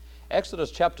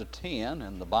Exodus chapter 10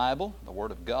 in the Bible, the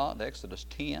Word of God, Exodus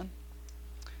 10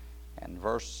 and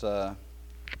verse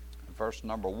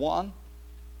number 1.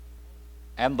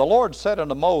 And the Lord said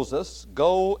unto Moses,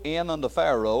 Go in unto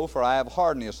Pharaoh, for I have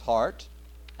hardened his heart,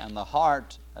 and the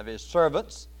heart of his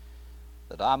servants,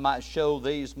 that I might show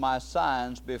these my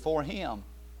signs before him,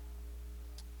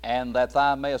 and that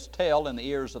thou mayest tell in the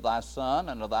ears of thy son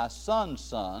and of thy son's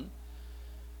son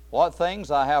what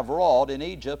things I have wrought in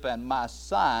Egypt, and my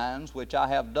signs which I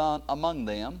have done among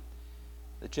them,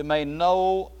 that you may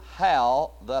know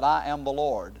how that I am the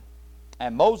Lord.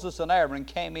 And Moses and Aaron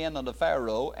came in unto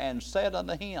Pharaoh, and said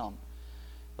unto him,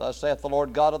 Thus saith the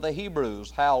Lord God of the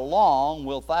Hebrews, How long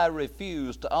wilt thou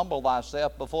refuse to humble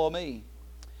thyself before me?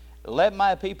 Let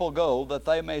my people go, that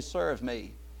they may serve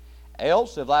me.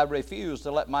 Else, if thou refuse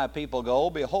to let my people go,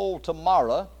 behold,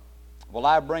 tomorrow will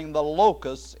I bring the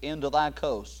locusts into thy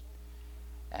coast,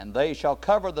 and they shall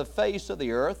cover the face of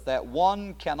the earth, that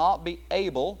one cannot be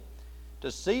able to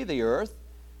see the earth,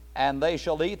 and they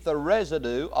shall eat the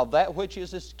residue of that which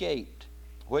is escaped,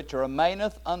 which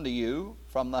remaineth unto you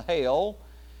from the hail,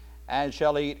 and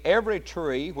shall eat every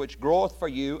tree which groweth for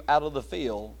you out of the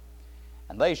field.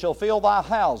 And they shall fill thy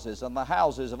houses, and the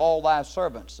houses of all thy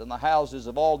servants, and the houses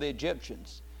of all the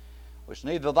Egyptians, which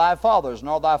neither thy fathers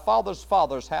nor thy fathers'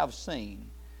 fathers have seen,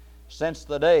 since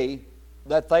the day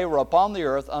that they were upon the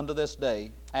earth unto this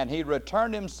day. And he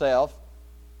returned himself,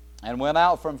 and went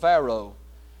out from Pharaoh.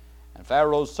 And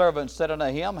Pharaoh's servants said unto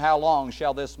him, How long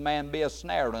shall this man be a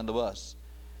snare unto us?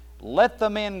 Let the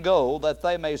men go, that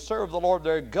they may serve the Lord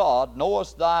their God.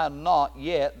 Knowest thou not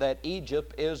yet that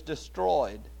Egypt is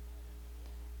destroyed?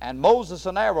 And Moses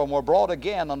and Aaron were brought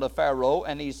again unto Pharaoh,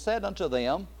 and he said unto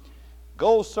them,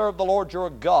 Go serve the Lord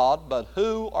your God, but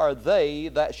who are they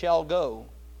that shall go?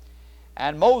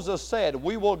 And Moses said,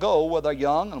 We will go with our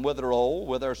young and with our old,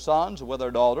 with our sons, with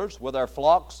our daughters, with our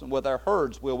flocks, and with our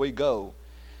herds will we go.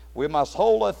 We must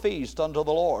hold a feast unto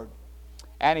the Lord.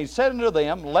 And he said unto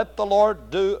them, Let the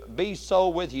Lord be so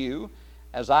with you,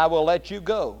 as I will let you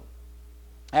go.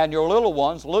 And your little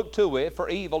ones, look to it, for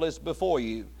evil is before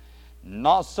you.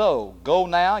 Not so. Go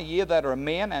now, ye that are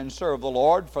men, and serve the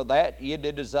Lord, for that ye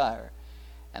did desire.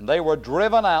 And they were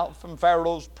driven out from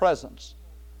Pharaoh's presence.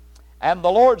 And the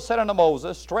Lord said unto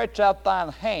Moses, Stretch out thine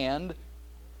hand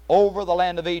over the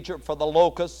land of Egypt for the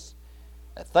locusts,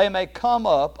 that they may come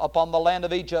up upon the land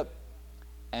of Egypt,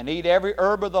 and eat every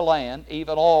herb of the land,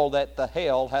 even all that the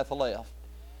hail hath left.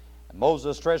 And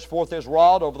Moses stretched forth his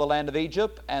rod over the land of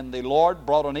Egypt, and the Lord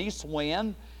brought an east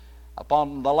wind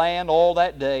upon the land all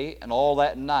that day and all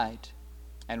that night.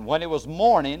 And when it was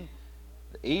morning,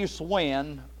 the east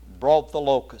wind brought the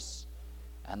locusts.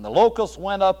 And the locusts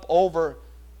went up over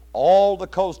all the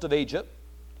coast of Egypt,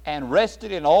 and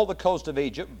rested in all the coast of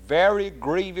Egypt. Very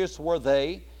grievous were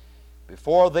they.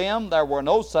 Before them there were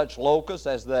no such locusts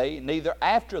as they, neither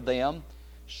after them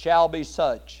shall be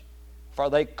such. For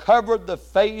they covered the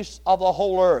face of the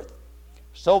whole earth,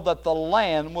 so that the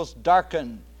land was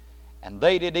darkened. And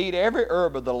they did eat every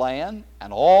herb of the land,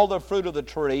 and all the fruit of the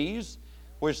trees,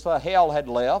 which the hail had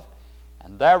left.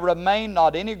 And there remained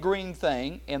not any green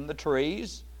thing in the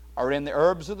trees, or in the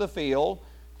herbs of the field,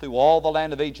 through all the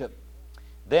land of Egypt.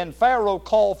 Then Pharaoh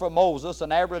called for Moses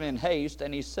and Aaron in haste,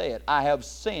 and he said, I have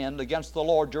sinned against the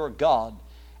Lord your God,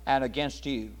 and against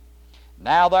you.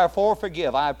 Now therefore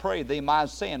forgive, I pray thee, my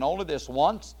sin only this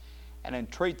once, and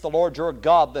entreat the Lord your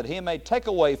God, that he may take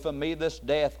away from me this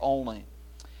death only.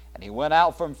 And he went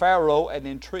out from Pharaoh, and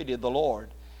entreated the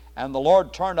Lord. And the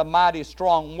Lord turned a mighty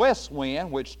strong west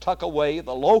wind, which took away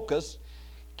the locusts,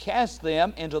 cast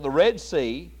them into the Red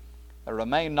Sea. There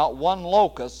remained not one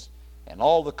locust in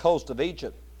all the coast of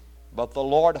Egypt. But the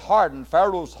Lord hardened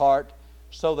Pharaoh's heart,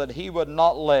 so that he would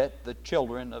not let the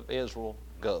children of Israel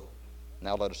go.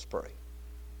 Now let us pray.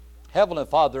 Heavenly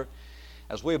Father,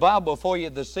 as we bow before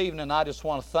you this evening, I just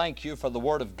want to thank you for the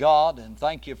Word of God, and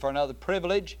thank you for another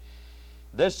privilege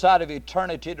this side of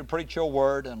eternity to preach your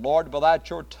Word. And Lord, without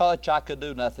your touch I could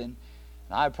do nothing.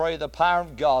 And I pray the power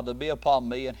of God to be upon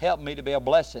me, and help me to be a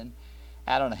blessing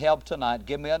and a help tonight.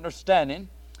 Give me understanding.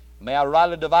 May I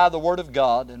rightly divide the Word of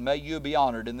God, and may you be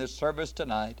honored in this service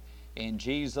tonight. In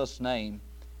Jesus' name,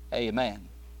 amen.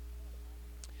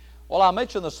 Well, I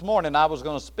mentioned this morning I was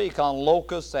going to speak on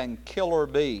locusts and killer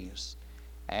bees.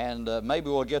 And maybe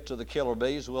we'll get to the killer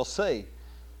bees. We'll see.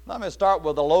 Let me start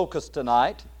with the locust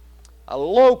tonight. A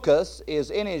locust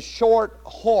is any short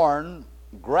horn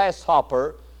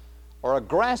grasshopper, or a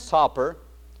grasshopper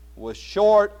with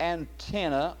short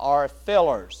antennae or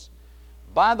fillers.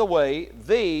 By the way,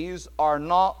 these are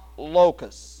not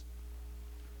locusts.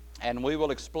 And we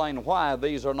will explain why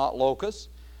these are not locusts.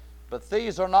 but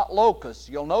these are not locusts.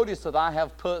 You'll notice that I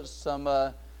have put some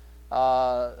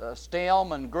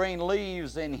stem and green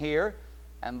leaves in here,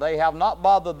 and they have not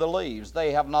bothered the leaves.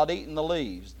 They have not eaten the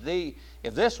leaves.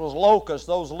 If this was locust,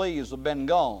 those leaves have been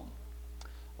gone.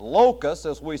 Locusts,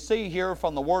 as we see here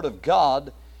from the Word of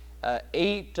God,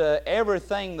 eat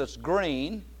everything that's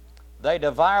green. They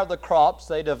devour the crops.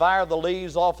 They devour the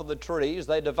leaves off of the trees.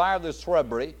 They devour the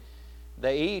shrubbery.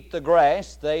 They eat the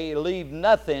grass. They leave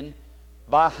nothing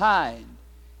behind.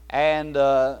 And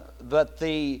but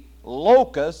the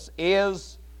locust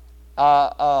is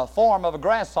a form of a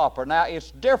grasshopper. Now,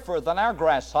 it's different than our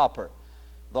grasshopper.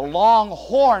 The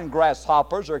longhorn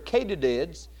grasshoppers, or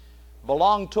katydids,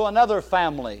 belong to another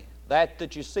family.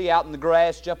 That you see out in the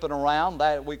grass jumping around,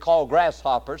 that we call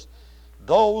grasshoppers.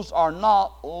 Those are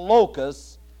not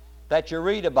locusts that you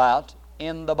read about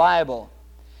in the Bible.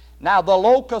 Now, the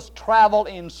locusts travel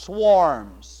in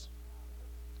swarms,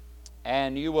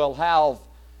 and you will have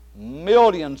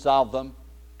millions of them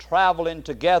traveling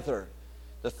together.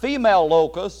 The female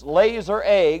locust lays her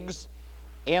eggs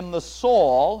in the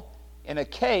soil in a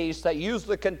case that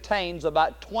usually contains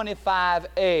about 25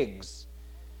 eggs,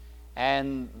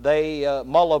 and they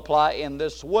multiply in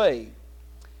this way.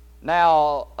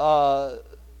 Now,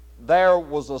 there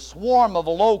was a swarm of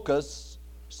locusts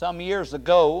some years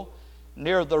ago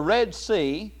near the Red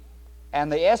Sea,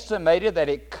 and they estimated that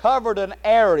it covered an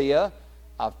area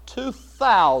of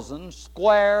 2,000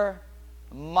 square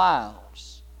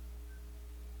miles.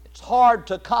 It's hard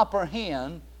to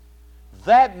comprehend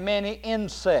that many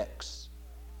insects.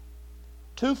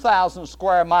 2,000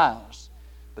 square miles.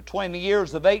 Between the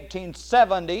years of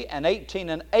 1870 and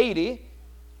 1880,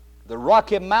 the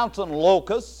Rocky Mountain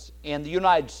locusts in the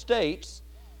United States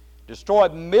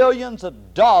destroyed millions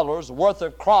of dollars worth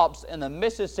of crops in the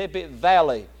Mississippi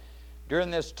Valley.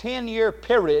 During this 10-year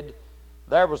period,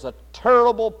 there was a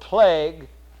terrible plague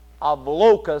of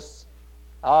locusts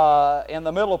in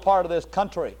the middle part of this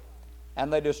country,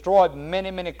 and they destroyed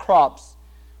many, many crops.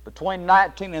 Between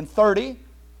 1930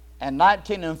 and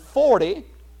 1940,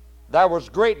 there was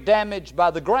great damage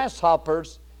by the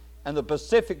grasshoppers in the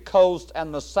Pacific coast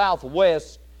and the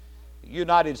southwest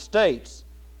United States.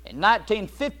 In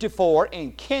 1954,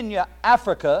 in Kenya,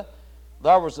 Africa,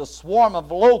 there was a swarm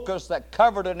of locusts that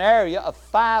covered an area of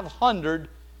 500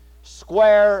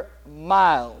 square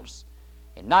miles.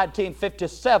 In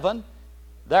 1957,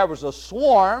 there was a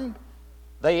swarm.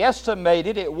 They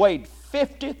estimated it weighed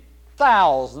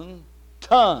 50,000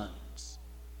 tons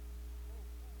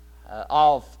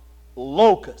of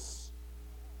locusts.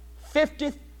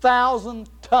 50,000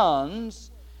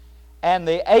 tons, and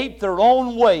they ate their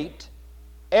own weight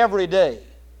every day.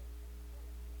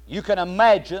 You can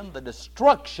imagine the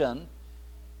destruction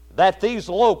that these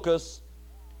locusts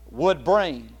would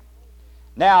bring.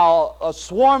 Now, a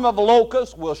swarm of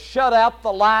locusts will shut out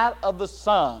the light of the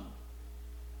sun.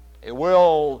 It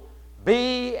will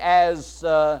be as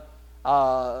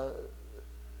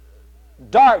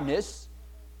darkness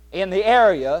in the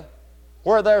area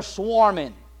where they're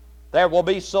swarming. There will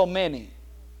be so many.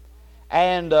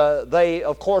 And they,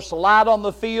 of course, light on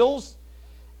the fields.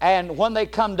 And when they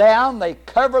come down, they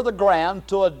cover the ground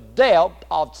to a depth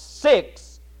of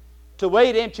 6 to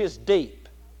 8 inches deep.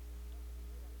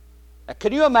 Now,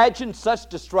 can you imagine such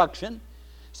destruction?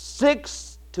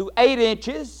 6 to 8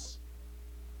 inches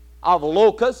of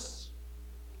locusts,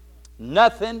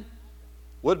 nothing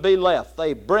would be left.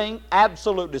 They bring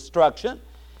absolute destruction,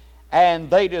 and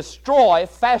they destroy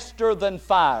faster than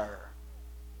fire.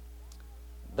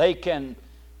 They can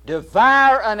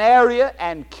devour an area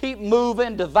and keep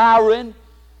moving, devouring,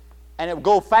 and it will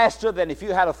go faster than if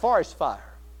you had a forest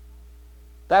fire.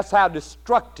 That's how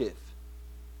destructive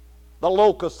the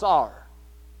locusts are.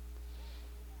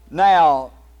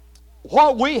 Now,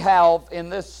 what we have in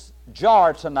this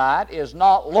jar tonight is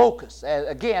not locusts.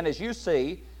 Again, as you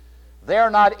see,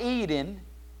 they're not eating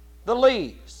the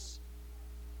leaves,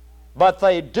 but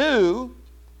they do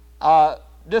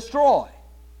destroy.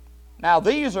 Now,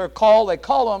 these are called, they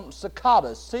call them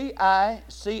cicadas. C-I-C-A-D-A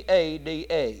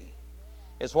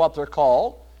is what they're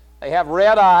called. They have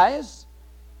red eyes,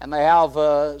 and they have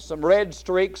some red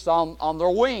streaks on their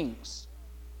wings.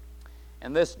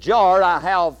 In this jar, I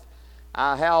have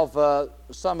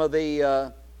some of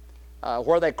the,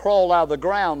 where they crawled out of the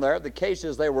ground there, the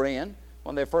cases they were in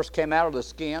when they first came out of the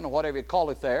skin, or whatever you call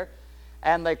it there.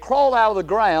 And they crawled out of the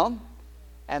ground,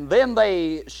 and then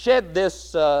they shed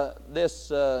this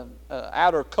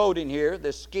outer coating here,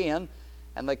 this skin,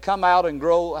 and they come out and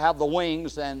have the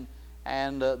wings, and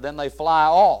then they fly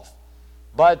off.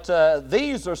 But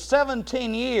these are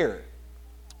 17 years,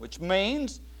 which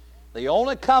means they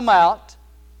only come out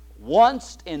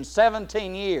once in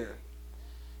 17 years.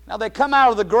 Now they come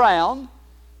out of the ground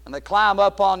and they climb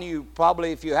up on you,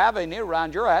 probably if you have any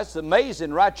around your house. It's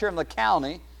amazing right here in the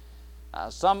county.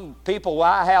 Some people,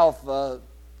 I have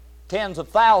tens of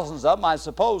thousands of them, I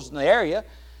suppose, in the area,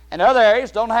 and other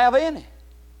areas don't have any.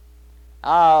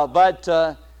 But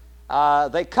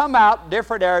they come out in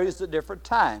different areas at different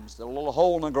times. There's a little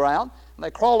hole in the ground, and they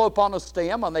crawl up on a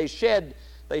stem, and they shed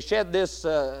this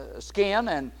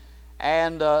skin,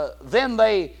 and then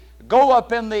they go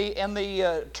up in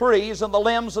the trees and the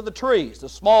limbs of the trees, the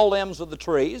small limbs of the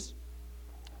trees.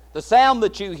 The sound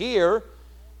that you hear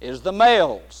is the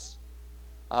males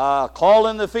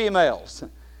calling the females,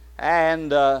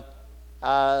 and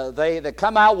they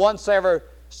come out once every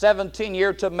 17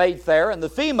 years to mate there, and the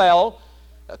female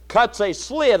cuts a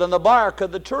slit in the bark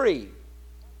of the tree,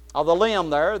 of the limb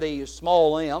there, the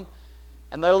small limb,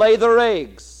 and they lay their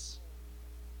eggs.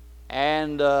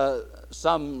 And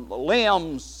some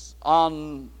limbs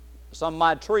on some of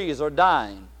my trees are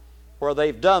dying where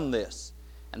they've done this.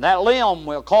 And that limb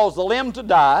will cause the limb to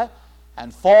die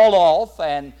and fall off,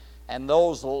 and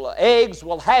those eggs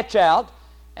will hatch out,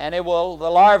 and the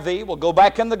larvae will go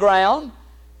back in the ground,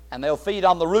 and they'll feed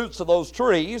on the roots of those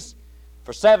trees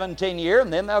for 17 years,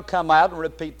 and then they'll come out and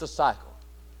repeat the cycle.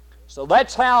 So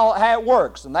that's how it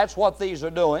works, and that's what these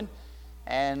are doing.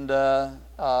 And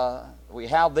we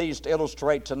have these to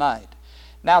illustrate tonight.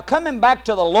 Now, coming back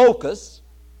to the locusts,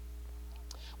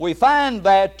 we find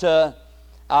that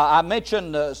I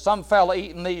mentioned some fella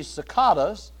eating these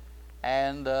cicadas,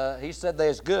 and he said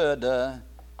they're good.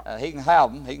 He can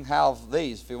have them. He can have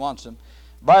these if he wants them.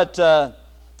 But I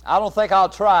don't think I'll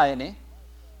try any.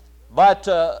 But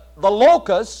the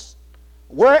locusts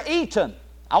were eaten.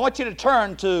 I want you to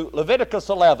turn to Leviticus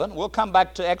 11. We'll come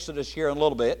back to Exodus here in a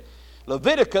little bit.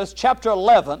 Leviticus chapter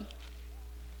 11.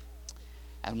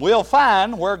 And we'll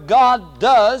find where God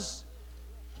does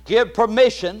give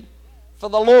permission for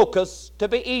the locusts to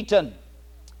be eaten.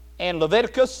 In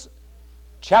Leviticus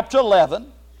chapter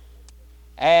 11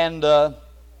 and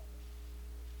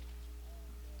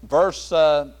verse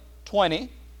 20.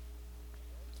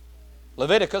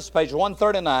 Leviticus, page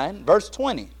 139, verse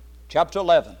 20, chapter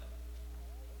 11.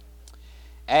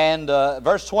 And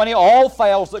verse 20, all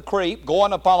fowls that creep,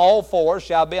 going upon all fours,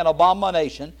 shall be an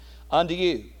abomination unto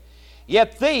you.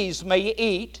 Yet these may ye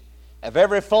eat of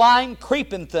every flying,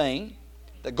 creeping thing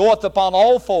that goeth upon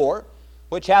all four,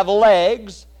 which have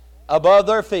legs above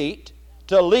their feet,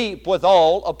 to leap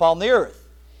withal upon the earth.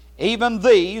 Even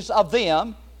these of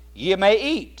them ye may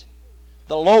eat.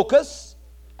 The locust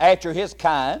after his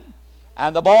kind,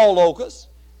 and the ball locust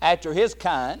after his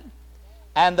kind,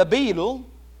 and the beetle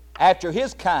after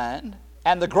his kind,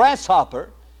 and the grasshopper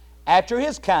after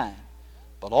his kind.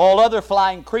 But all other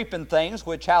flying, creeping things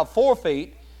which have 4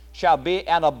 feet shall be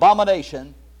an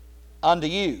abomination unto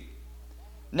you.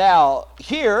 Now,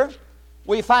 here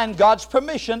we find God's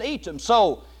permission to eat them.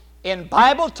 So, in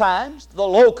Bible times, the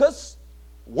locusts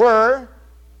were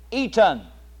eaten.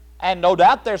 And no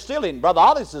doubt they're still eaten. Brother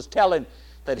Ollis is telling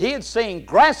that he had seen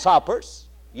grasshoppers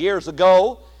years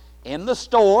ago in the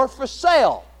store for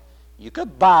sale. You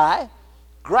could buy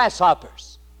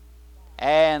grasshoppers.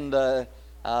 And,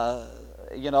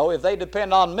 if they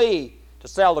depend on me to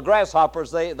sell the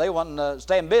grasshoppers, they wouldn't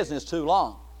stay in business too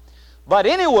long. But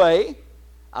anyway,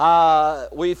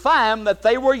 we find that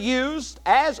they were used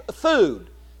as food.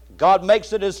 God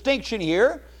makes a distinction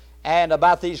here and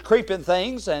about these creeping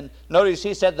things. And notice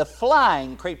he said the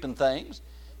flying creeping things.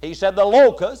 He said the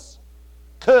locusts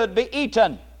could be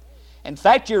eaten. In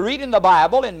fact, you read in the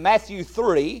Bible in Matthew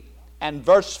 3 and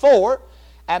verse 4,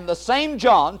 and the same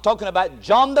John, talking about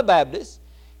John the Baptist,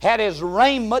 had his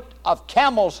raiment of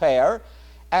camel's hair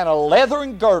and a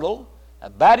leathern girdle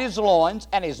about his loins,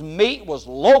 and his meat was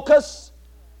locusts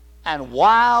and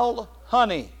wild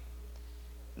honey.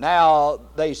 Now,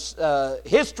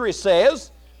 history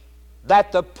says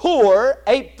that the poor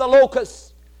ate the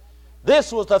locusts.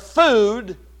 This was the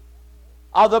food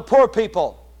of the poor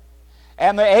people.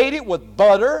 And they ate it with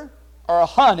butter or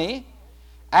honey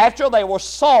after they were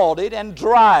salted and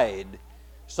dried.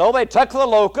 So they took the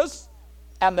locusts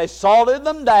and they salted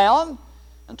them down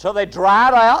until they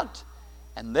dried out,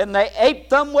 and then they ate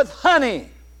them with honey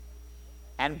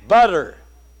and butter.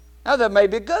 Now, they may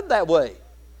be good that way.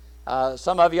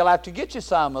 Some of you will have to get you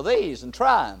some of these and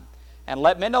try them and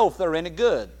let me know if they're any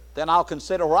good. Then I'll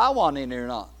consider whether I want any or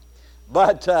not.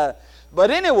 But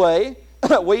anyway,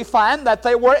 we find that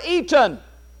they were eaten,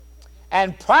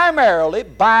 and primarily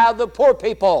by the poor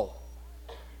people,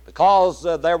 because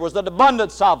there was an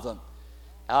abundance of them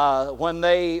when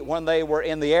they were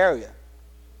in the area.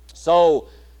 So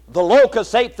The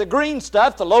locusts ate the green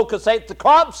stuff. The locusts ate the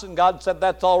crops, and God said,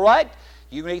 that's all right.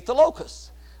 You can eat the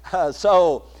locusts.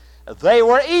 So they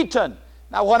were eaten.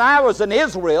 Now, when I was in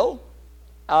Israel,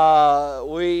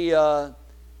 we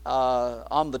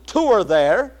on the tour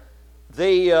there,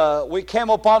 we came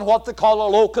upon what they call a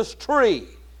locust tree.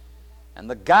 And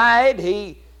the guide,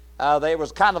 there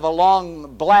was kind of a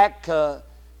long black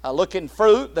looking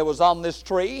fruit that was on this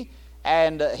tree,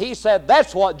 and he said,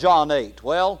 that's what John ate.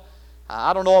 Well,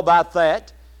 I don't know about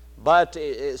that, but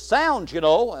it sounds,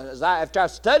 after I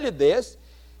studied this,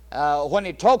 when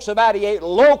he talks about he ate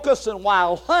locusts and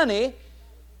wild honey,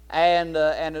 and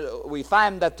we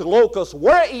find that the locusts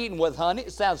were eaten with honey,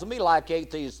 it sounds to me like he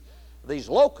ate these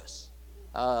locusts,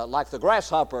 like the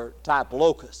grasshopper type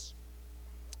locusts.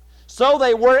 So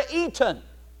they were eaten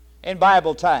in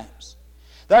Bible times.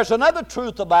 There's another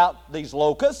truth about these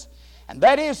locusts, and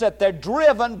that is that they're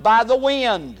driven by the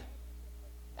wind.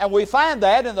 And we find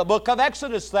that in the book of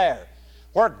Exodus there,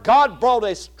 where God brought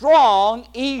a strong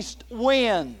east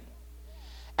wind,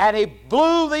 and He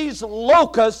blew these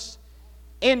locusts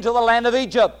into the land of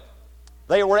Egypt.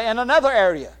 They were in another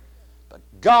area, but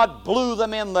God blew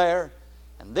them in there,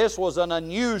 and this was an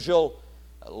unusual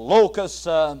locust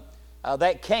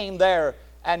that came there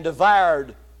and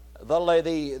devoured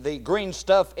the green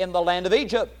stuff in the land of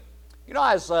Egypt.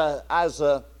 I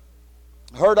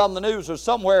heard on the news or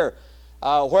somewhere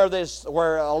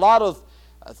where a lot of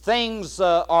things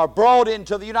are brought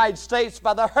into the United States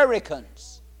by the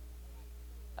hurricanes.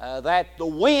 That the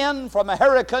wind from a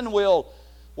hurricane will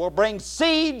bring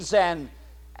seeds and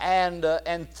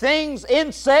things,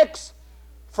 insects,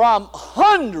 from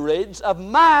hundreds of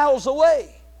miles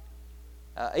away,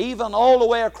 even all the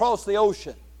way across the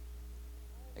ocean.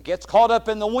 It gets caught up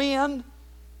in the wind,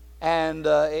 and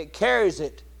it carries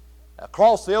it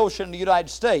across the ocean in the United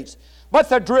States. But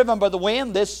they're driven by the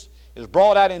wind. This is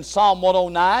brought out in Psalm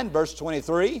 109, verse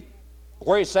 23,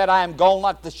 where he said, I am gone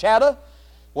like the shadow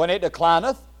when it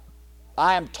declineth.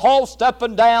 I am tossed up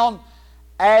and down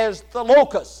as the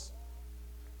locusts.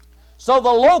 So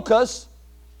the locusts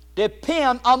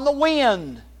depend on the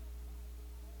wind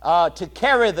to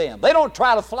carry them. They don't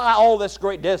try to fly all this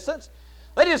great distance.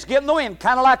 They just get in the wind,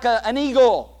 kind of like an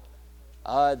eagle.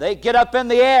 They get up in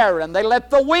the air and they let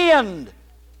the wind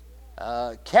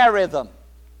carry them,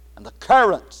 and the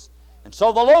currents. And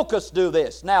so the locusts do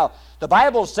this. Now, the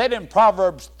Bible said in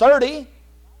Proverbs 30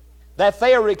 that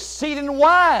they are exceeding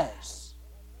wise.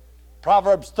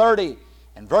 Proverbs 30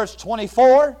 and verse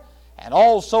 24 and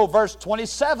also verse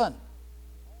 27.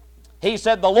 He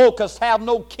said, the locusts have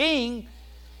no king,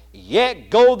 yet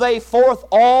go they forth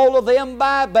all of them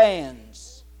by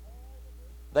bands.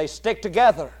 They stick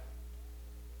together.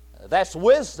 That's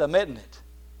wisdom, isn't it?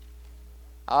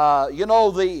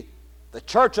 The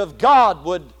church of God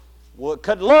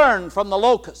could learn from the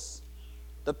locusts.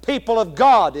 The people of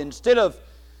God, instead of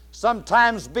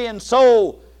sometimes being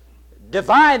so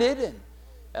divided,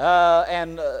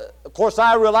 of course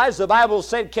I realize the Bible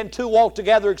said, can two walk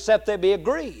together except they be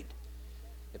agreed?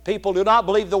 If people do not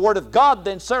believe the Word of God,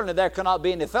 then certainly there cannot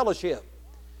be any fellowship.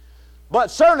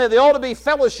 But certainly there ought to be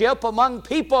fellowship among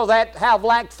people that have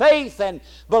lacked faith and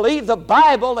believe the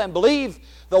Bible and believe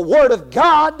the Word of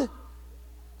God.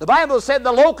 The Bible said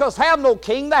the locusts have no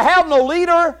king, they have no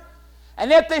leader, and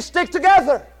yet they stick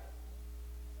together.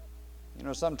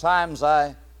 Sometimes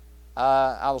I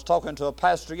was talking to a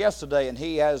pastor yesterday, and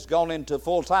he has gone into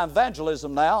full-time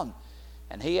evangelism now,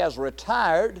 and he has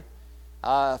retired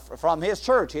from his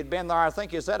church. He'd been there, I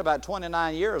think he said, about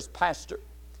 29 years pastor.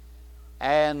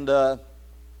 And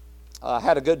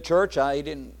had a good church. He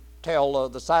didn't tell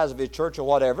the size of his church or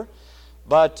whatever.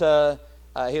 But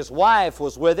his wife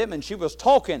was with him, and she was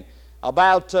talking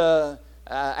about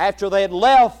after they had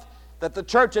left, that the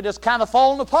church had just kind of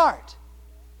fallen apart.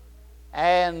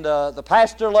 And the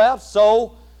pastor left,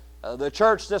 so the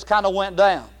church just kind of went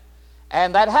down.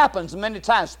 And that happens many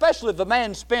times, especially if a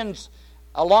man spends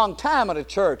a long time at a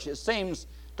church. It seems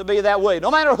to be that way.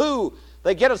 No matter who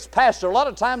they get as pastor, a lot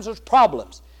of times there's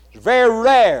problems. It's very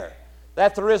rare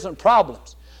that there isn't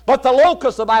problems. But the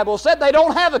locusts, the Bible said, they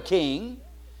don't have a king,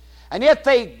 and yet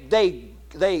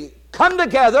they come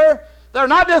together. They're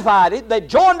not divided. They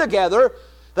join together.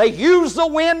 They use the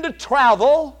wind to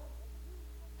travel,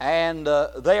 and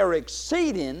they are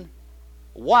exceeding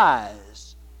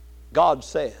wise, God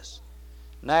says.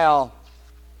 Now,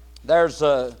 there's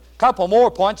a couple more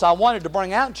points I wanted to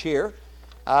bring out here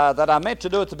that I meant to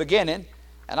do at the beginning,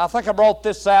 and I think I brought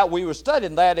this out. We were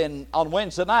studying that on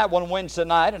Wednesday night, one Wednesday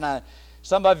night, and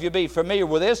some of you be familiar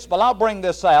with this, but I'll bring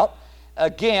this out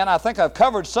again. I think I've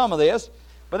covered some of this,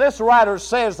 but this writer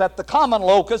says that the common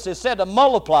locust is said to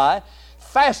multiply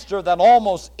faster than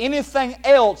almost anything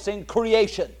else in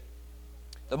creation.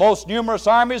 The most numerous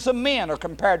armies of men are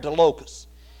compared to locusts.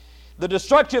 The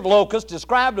destructive locust,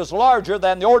 described as larger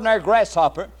than the ordinary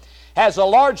grasshopper, has a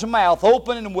large mouth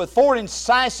open with 4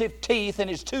 incisive teeth in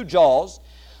its 2 jaws,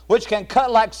 which can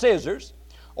cut like scissors.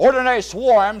 Ordinary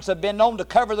swarms have been known to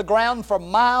cover the ground for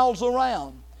miles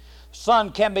around. The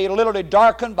sun can be literally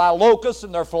darkened by locusts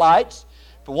in their flights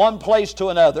from one place to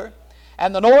another,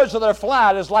 and the noise of their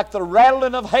flight is like the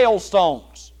rattling of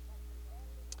hailstones.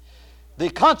 The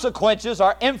consequences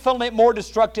are infinitely more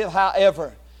destructive,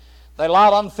 however. They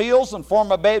light on fields and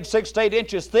form a bed 6 to 8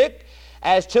 inches thick.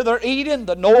 As to their eating,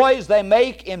 the noise they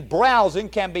make in browsing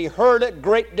can be heard at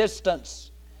great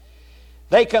distance.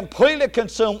 They completely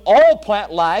consume all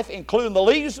plant life, including the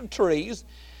leaves of trees.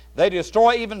 They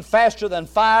destroy even faster than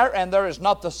fire, and there is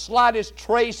not the slightest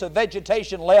trace of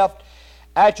vegetation left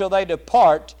after they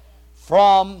depart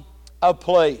from a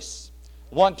place.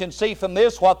 One can see from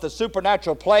this what the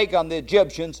supernatural plague on the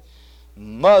Egyptians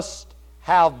must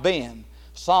have been.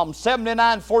 Psalm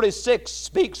 79:46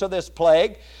 speaks of this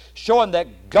plague, showing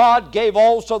that God gave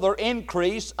also their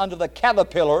increase unto the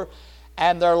caterpillar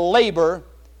and their labor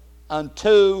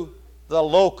unto the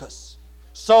locust.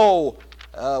 So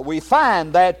we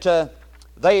find that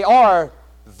they are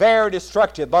very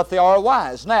destructive, but they are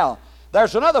wise. Now,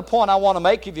 there's another point I want to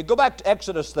make. If you go back to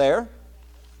Exodus there,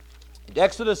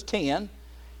 Exodus 10,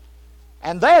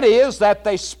 and that is that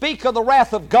they speak of the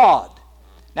wrath of God.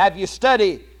 Now, if you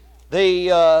study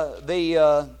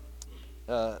the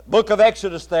book of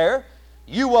Exodus there,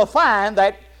 you will find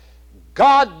that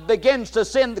God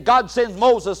sends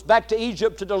Moses back to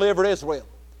Egypt to deliver Israel.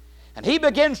 And he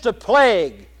begins to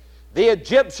plague the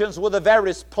Egyptians with the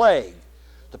various plague.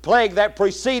 The plague that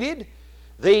preceded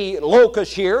the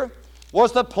locust here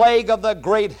was the plague of the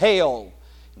great hail.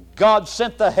 God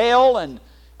sent the hail, and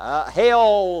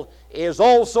hail is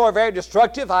also very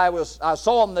destructive. I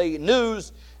saw on the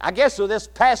news, I guess this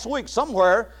past week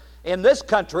somewhere in this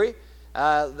country,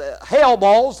 the hail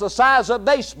balls the size of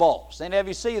baseballs. Any of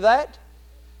you see that?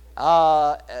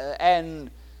 But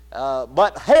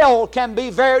hail can be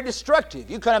very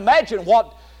destructive. You can imagine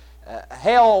what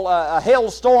a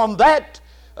hailstorm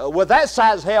with that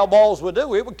size hail balls would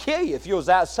do. It would kill you if you was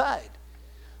outside.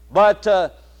 But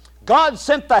God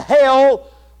sent the hail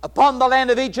upon the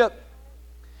land of Egypt.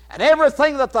 And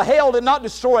everything that the hail did not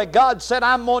destroy, God said,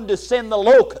 I'm going to send the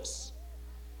locusts.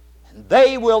 And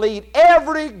they will eat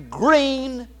every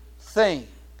green thing.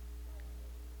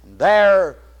 And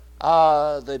there,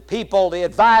 the people, the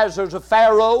advisors of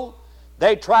Pharaoh,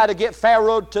 they try to get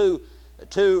Pharaoh to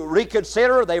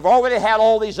reconsider. They've already had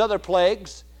all these other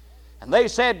plagues. And they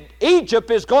said,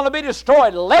 Egypt is going to be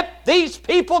destroyed. Let these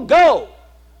people go.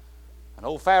 And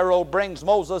old Pharaoh brings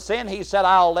Moses in. He said,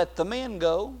 I'll let the men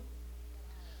go.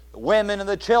 The women and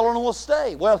the children will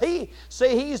stay. Well,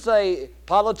 he's a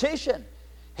politician.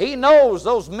 He knows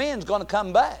those men's going to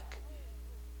come back.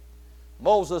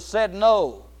 Moses said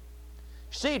no.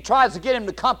 See, he tries to get him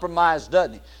to compromise,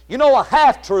 doesn't he? You know, a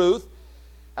half-truth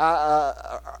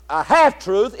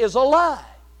is a lie.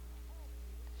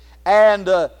 And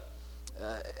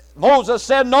Moses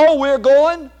said, no, we're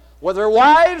going with their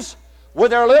wives,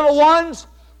 with their little ones,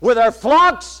 with their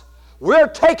flocks. We're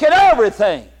taking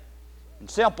everything. In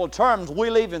simple terms,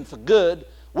 we're leaving for good.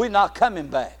 We're not coming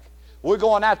back. We're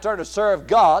going out there to serve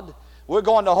God. We're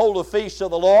going to hold a feast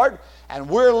of the Lord, and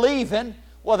we're leaving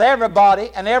with everybody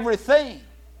and everything.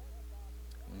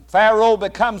 And Pharaoh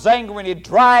becomes angry and he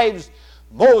drives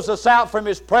Moses out from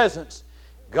his presence.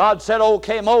 God said,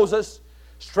 okay, Moses,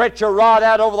 stretch your rod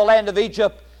out over the land of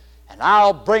Egypt, and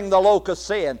I'll bring the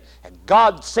locusts in. And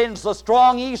God sends the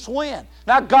strong east wind.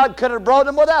 Now, God could have brought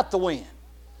them without the wind.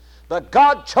 But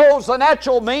God chose the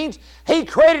natural means. He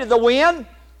created the wind.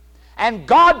 And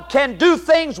God can do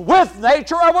things with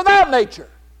nature or without nature.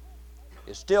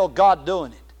 It's still God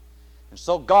doing it. And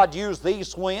so God used the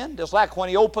east wind, just like when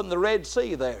He opened the Red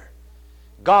Sea there.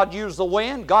 God used the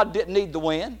wind. God didn't need the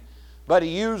wind. But He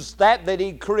used that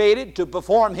He created to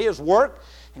perform His work.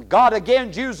 And God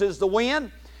again uses the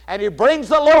wind. And He brings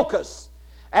the locusts.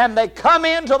 And they come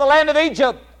into the land of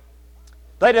Egypt.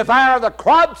 They devour the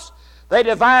crops. They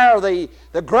devour the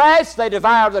grass. They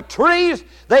devour the trees.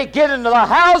 They get into the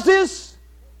houses.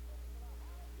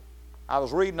 I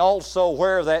was reading also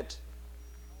where that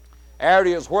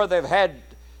areas where they've had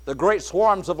the great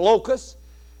swarms of locusts,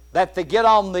 that they get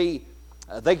on the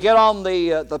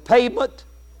pavement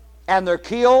and they're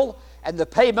killed, and the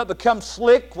pavement becomes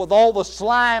slick with all the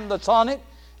slime that's on it,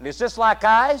 and it's just like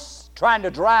ice trying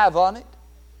to drive on it.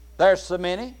 There's so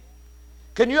many.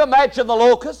 Can you imagine the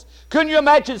locusts? Couldn't you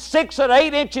imagine 6 and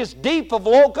 8 inches deep of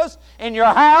locusts in your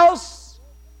house?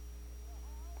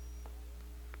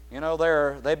 You know,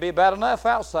 they'd be bad enough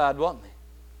outside, wouldn't they?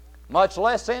 Much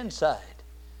less inside.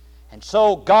 And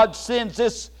so God sends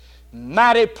this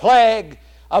mighty plague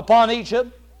upon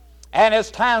Egypt. And as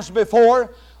times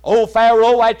before, old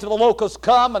Pharaoh, after the locusts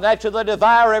come and after they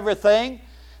devour everything,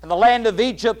 and the land of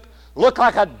Egypt looked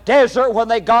like a desert when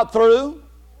they got through.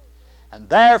 And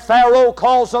there Pharaoh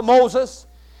calls to Moses.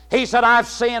 He said, I've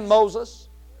sinned, Moses.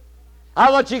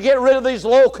 I'll let you get rid of these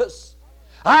locusts.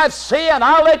 I've sinned.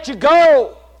 I'll let you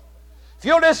go. If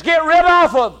you'll just get rid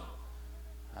of them.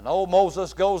 And old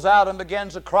Moses goes out and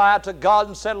begins to cry out to God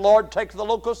and said, Lord, take the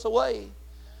locusts away.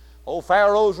 Old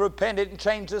Pharaoh's repented and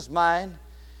changed his mind.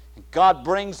 And God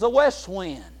brings the west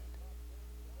wind.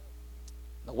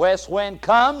 The west wind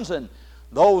comes and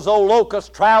those old locusts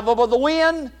travel with the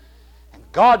wind. And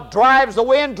God drives the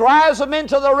wind, drives them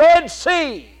into the Red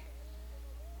Sea.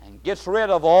 And gets rid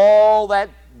of all that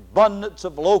abundance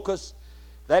of locusts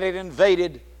that had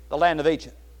invaded the land of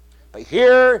Egypt. But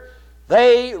here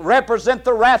they represent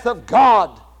the wrath of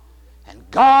God. And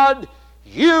God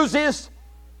uses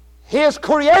His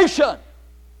creation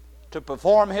to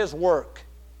perform His work.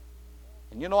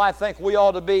 And you know, I think we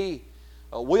ought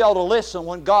to listen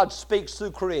when God speaks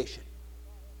through creation.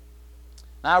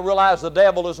 Now I realize the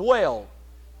devil as well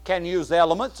can use the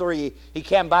elements, or he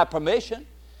can by permission.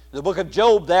 In the book of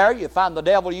Job there, you find the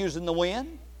devil using the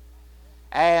wind.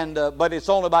 But it's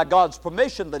only by God's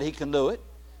permission that he can do it,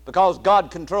 because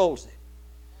God controls it.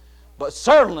 But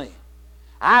certainly,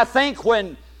 I think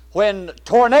when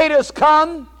tornadoes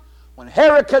come, when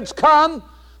hurricanes come,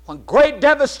 when great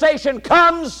devastation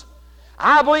comes,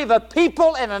 I believe a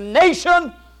people and a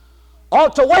nation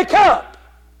ought to wake up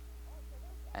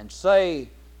and say,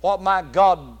 what might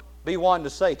God be wanting to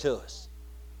say to us?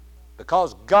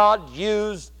 Because God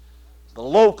used the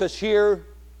locust here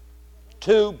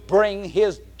to bring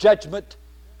His judgment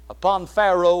upon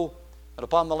Pharaoh and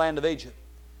upon the land of Egypt.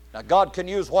 Now God can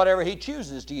use whatever He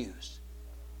chooses to use.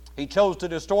 He chose to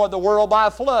destroy the world by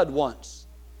a flood once.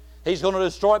 He's going to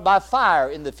destroy it by fire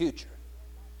in the future.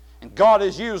 And God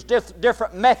has used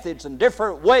different methods and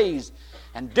different ways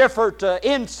and different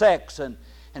insects and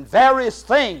various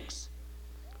things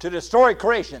to destroy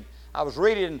creation. I was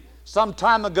reading some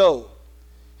time ago,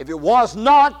 if it was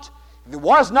not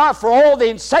for all the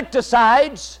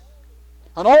insecticides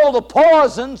and all the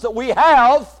poisons that we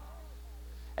have,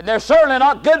 and they're certainly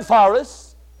not good for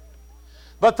us,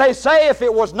 but they say if they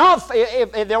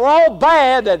were all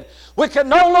bad and we could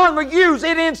no longer use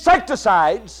any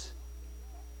insecticides,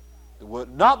 it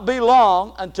would not be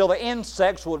long until the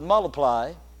insects would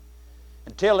multiply,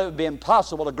 until it would be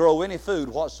impossible to grow any food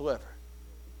whatsoever.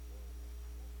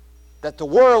 That the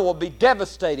world will be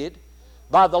devastated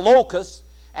by the locusts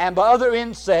and by other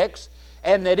insects,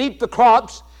 and they'd eat the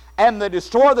crops, and they'd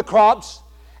destroy the crops,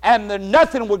 and then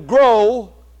nothing would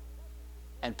grow,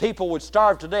 and people would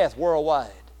starve to death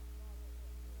worldwide.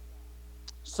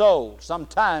 So,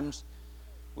 sometimes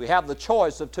we have the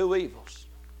choice of two evils.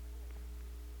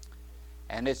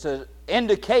 And it's an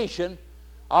indication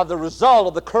of the result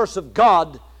of the curse of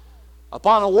God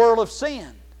upon a world of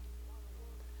sin.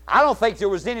 I don't think there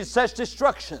was any such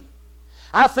destruction.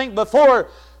 I think before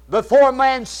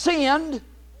man sinned,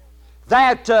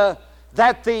 that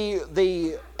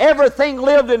the everything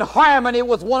lived in harmony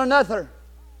with one another.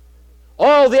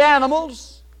 All the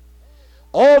animals,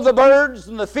 all the birds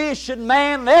and the fish and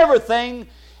man and everything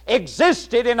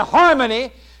existed in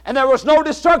harmony, and there was no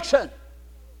destruction.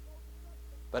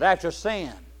 But after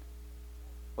sin,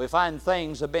 we find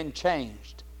things have been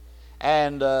changed,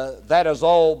 and that has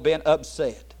all been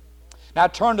upset. Now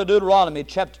turn to Deuteronomy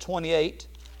chapter 28,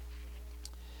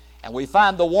 and we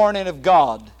find the warning of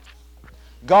God.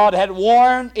 God had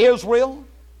warned Israel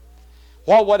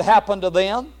what would happen to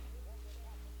them,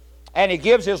 and He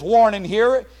gives His warning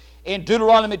here in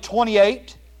Deuteronomy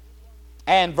 28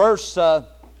 and verse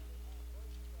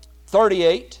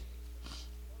 38.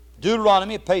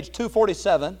 Deuteronomy, page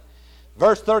 247,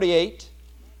 verse 38.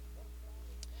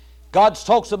 God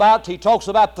talks about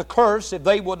the curse if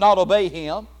they would not obey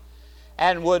Him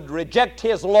and would reject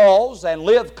His laws and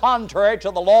live contrary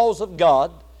to the laws of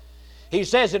God. He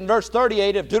says in verse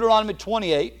 38 of Deuteronomy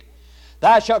 28,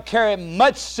 Thou shalt carry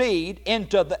much seed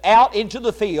out into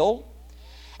the field,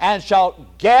 and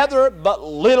shalt gather but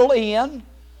little in,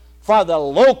 for the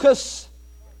locusts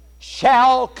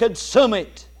shall consume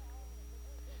it.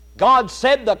 God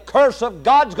said the curse of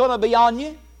God's going to be on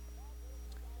you.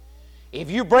 If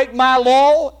you break my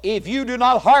law, if you do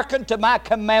not hearken to my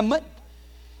commandment,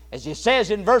 as He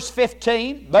says in verse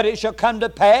 15, But it shall come to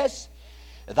pass,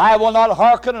 if thou wilt not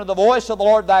hearken unto the voice of the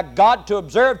Lord thy God, to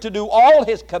observe to do all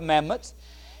His commandments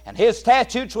and His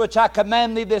statutes which I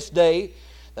command thee this day,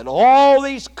 that all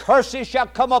these curses shall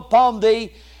come upon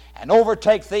thee and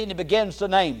overtake thee. And He begins to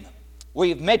name them.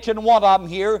 We've mentioned one of them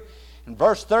here in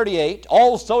verse 38.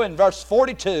 Also in verse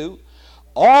 42,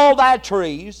 all thy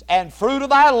trees and fruit of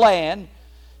thy land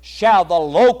shall the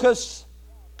locusts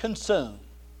consume.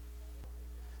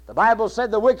 The Bible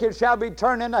said the wicked shall be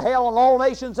turned into hell, and all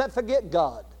nations that forget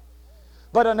God.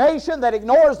 But a nation that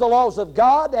ignores the laws of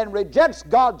God and rejects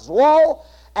God's law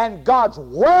and God's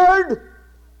Word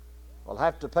will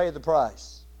have to pay the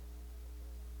price.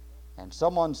 And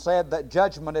someone said that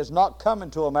judgment is not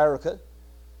coming to America.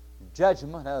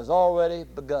 Judgment has already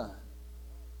begun.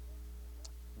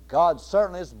 God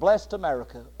certainly has blessed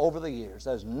America over the years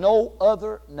as no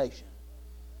other nation.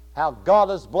 How God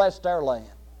has blessed our land.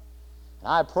 And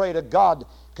I pray to God,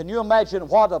 can you imagine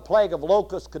what a plague of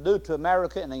locusts could do to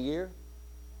America in a year?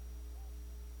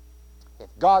 If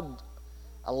God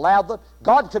allowed them,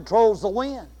 God controls the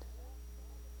wind.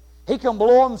 He can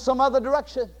blow them some other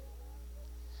direction.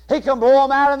 He can blow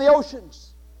them out in the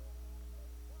oceans.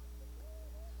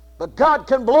 But God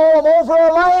can blow them over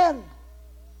our land.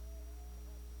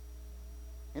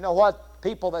 You know what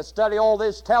people that study all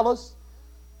this tell us?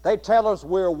 They tell us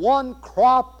we're one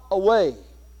crop away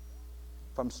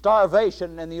from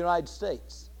starvation in the United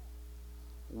States.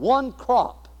 One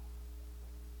crop.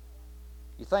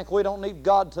 You think we don't need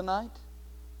God tonight?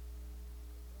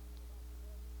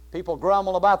 People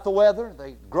grumble about the weather.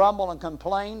 They grumble and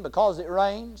complain because it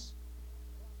rains.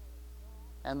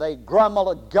 And they grumble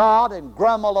at God and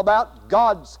grumble about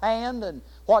God's hand and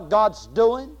what God's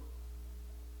doing.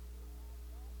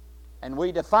 And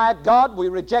we defy God. We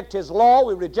reject His law.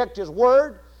 We reject His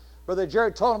Word. Brother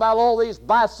Jerry told about all these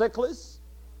bicyclists.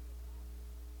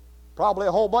 Probably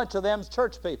a whole bunch of them's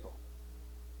church people.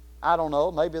 I don't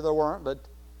know. Maybe there weren't, but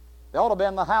they ought to be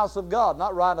in the house of God,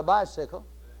 not riding a bicycle.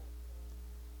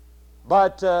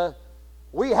 But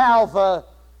we have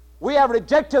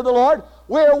rejected the Lord.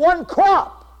 We're one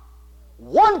crop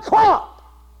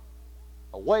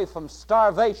away from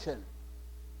starvation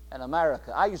in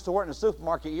America. I used to work in a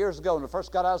supermarket years ago when I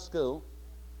first got out of school.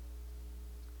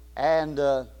 And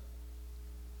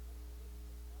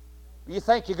you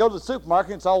think you go to the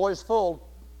supermarket, it's always full,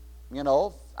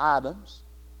 of items.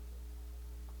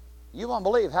 You won't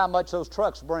believe how much those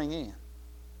trucks bring in.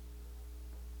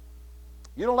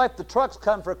 You don't let the trucks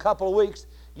come for a couple of weeks,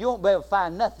 you won't be able to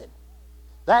find nothing.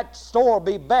 That store will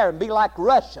be barren, be like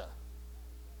Russia.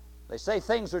 They say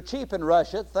things are cheap in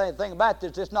Russia. The thing about it,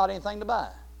 there's just not anything to buy.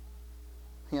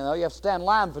 You have to stand in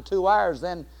line for 2 hours,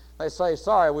 then they say,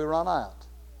 sorry, we run out.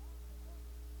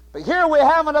 But here we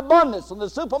have an abundance, and the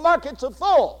supermarkets are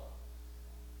full.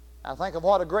 I think of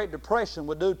what a Great Depression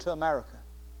would do to America.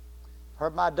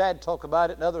 Heard my dad talk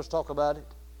about it, and others talk about it.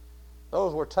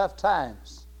 Those were tough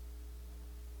times.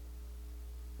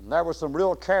 And there was some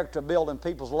real character built in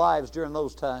people's lives during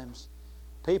those times.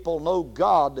 People know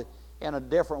God in a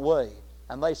different way.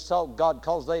 And they sought God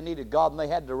because they needed God, and they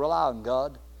had to rely on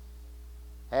God.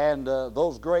 And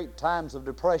those great times of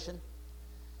depression.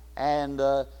 And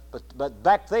but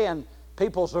back then,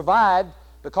 people survived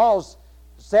because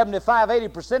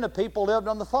 75-80% of people lived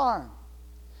on the farm.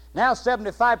 Now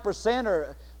 75%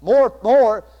 or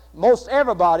more, most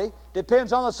everybody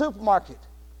depends on the supermarket.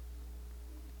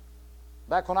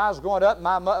 Back when I was growing up,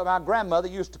 my grandmother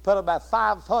used to put about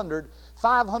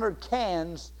 500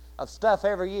 cans of stuff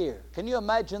every year. Can you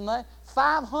imagine that?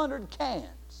 500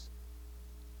 cans.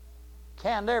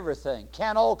 Canned everything.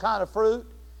 Canned all kind of fruit.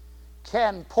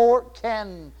 Canned pork.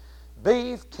 Canned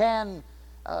beef. Canned,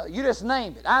 you just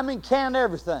name it. I mean, canned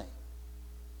everything.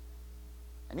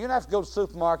 And you don't have to go to the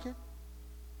supermarket.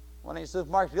 What ain't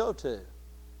supermarket to go to?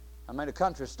 I mean, a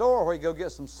country store where you go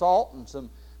get some salt and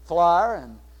some flour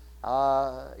and,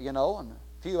 and a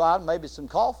few items, maybe some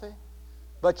coffee.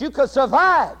 But you could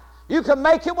survive. You could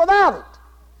make it without it.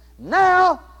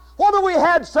 Now, what if we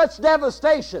had such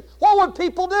devastation? What would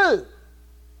people do?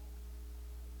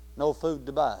 No food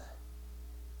to buy.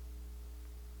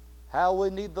 How we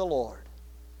need the Lord.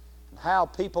 And how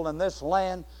people in this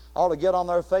land ought to get on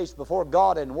their face before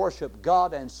God and worship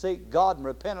God and seek God and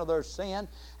repent of their sin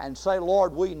and say,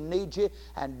 Lord, we need you.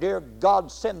 And dear God,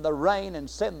 send the rain and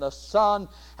send the sun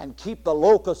and keep the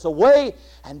locusts away.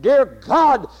 And dear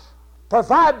God,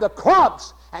 provide the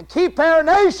crops and keep our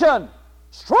nation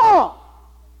strong.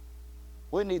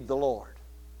 We need the Lord.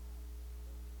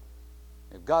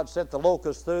 If God sent the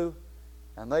locusts through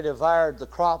and they devoured the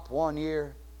crop one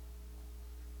year,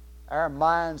 our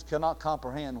minds cannot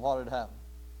comprehend what had happened.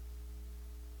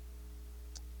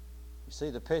 You see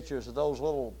the pictures of those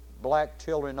little black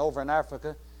children over in Africa,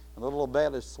 and the little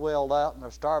bellies swelled out, and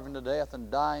they're starving to death and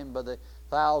dying by the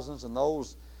thousands, and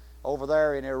those over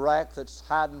there in Iraq that's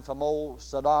hiding from old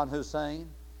Saddam Hussein,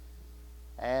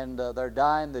 and they're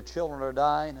dying, the children are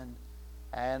dying,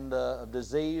 and of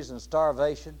disease and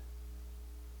starvation.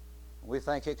 We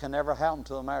think it can never happen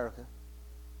to America.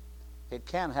 It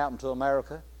can happen to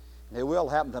America, and it will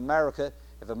happen to America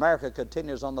if America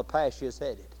continues on the path she is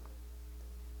headed.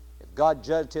 If God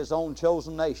judged His own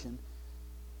chosen nation,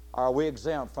 are we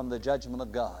exempt from the judgment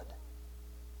of God?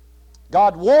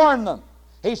 God warned them.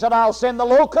 He said, I'll send the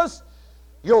locusts.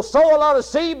 You'll sow a lot of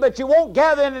seed, but you won't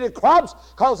gather any crops,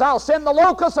 because I'll send the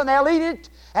locusts, and they'll eat it,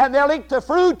 and they'll eat the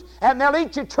fruit, and they'll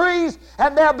eat your trees,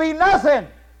 and there'll be nothing.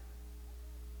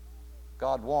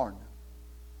 God warned them.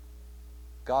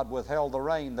 God withheld the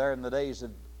rain there in the days of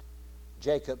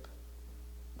Jacob.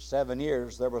 7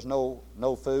 years there was no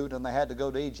food, and they had to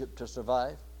go to Egypt to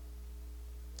survive.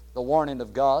 The warning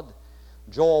of God.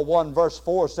 Joel 1 verse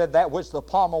 4 said, that which the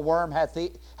palmer worm hath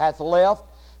left,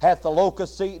 hath the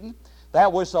locust eaten.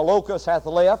 That which the locust hath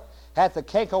left, hath the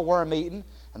cankerworm eaten.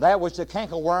 And that which the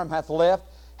cankerworm hath left,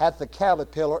 hath the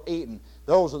caterpillar eaten.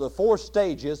 Those are the 4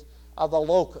 stages of the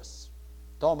locust.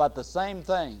 Talking about the same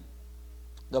thing.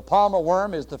 The palmer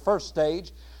worm is the first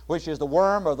stage, which is the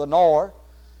worm or the gnawer.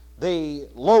 The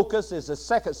locust is the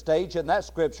second stage in that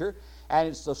scripture, and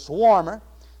it's the swarmer.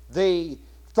 The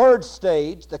third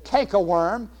stage, the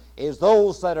cankerworm, is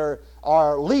those that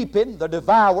are leaping, the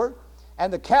devourer.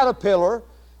 And the caterpillar,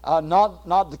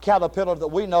 not the caterpillar that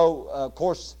we know, of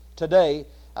course, today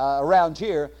around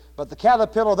here, but the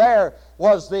caterpillar there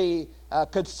was the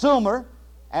consumer,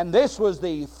 and this was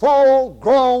the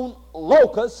full-grown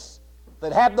locust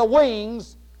that had the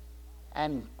wings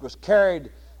and was carried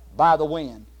by the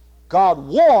wind. God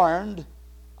warned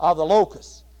of the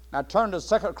locusts. Now turn to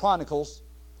 2 Chronicles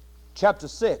chapter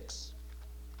 6.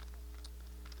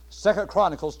 2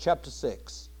 Chronicles chapter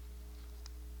 6.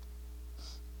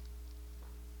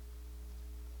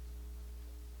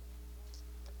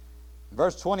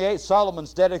 Verse 28,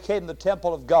 Solomon's dedicating the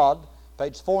temple of God,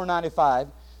 page 495.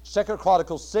 2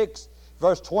 Chronicles 6,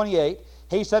 verse 28,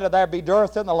 he said, if there be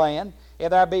dearth in the land,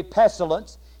 if there be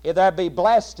pestilence, if there be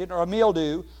blasting or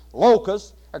mildew,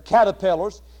 locusts or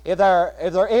caterpillars, if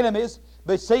their enemies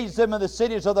besiege them in the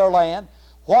cities of their land,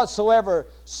 whatsoever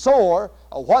sore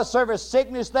or whatsoever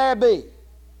sickness there be.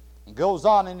 He goes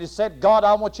on and he said, God,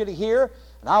 I want you to hear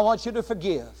and I want you to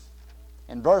forgive.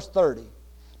 In verse 30.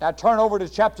 Now turn over to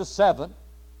chapter 7,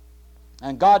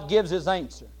 and God gives His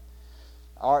answer.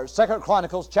 Or 2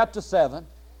 Chronicles chapter 7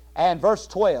 and verse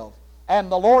 12.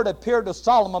 And the Lord appeared to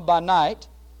Solomon by night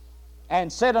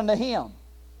and said unto him,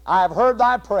 I have heard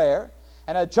thy prayer,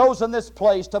 and have chosen this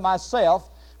place to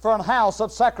myself for an house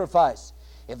of sacrifice.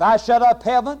 If I shut up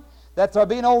heaven, that there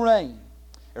be no rain.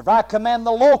 If I command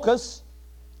the locusts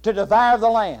to devour the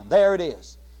land. There it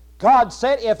is. God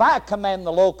said, if I command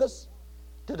the locusts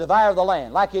to devour the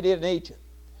land, like He did in Egypt.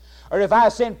 Or if I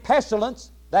send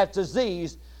pestilence, that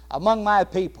disease, among my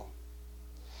people.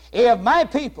 If my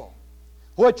people,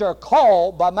 which are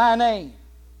called by my name,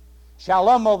 shall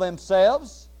humble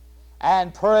themselves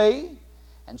and pray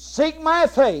and seek my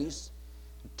face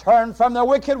and turn from their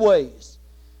wicked ways,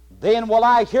 then will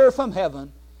I hear from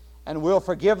heaven and will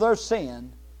forgive their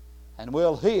sin and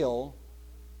will heal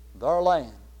their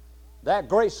land. That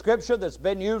great scripture that's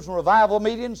been used in revival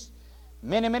meetings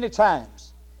many, many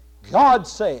times. God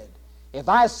said, if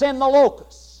I send the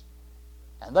locusts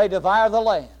and they devour the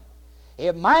land,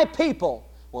 if my people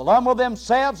will humble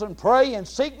themselves and pray and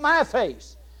seek my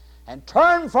face and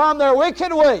turn from their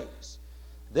wicked ways,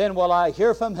 then will I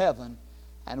hear from heaven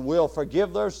and will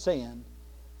forgive their sin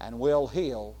and will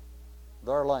heal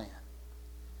their land.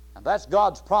 And that's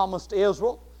God's promise to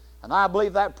Israel, and I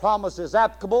believe that promise is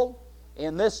applicable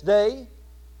in this day.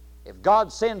 If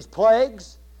God sends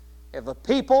plagues, if a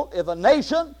people, if a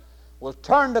nation will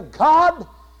turn to God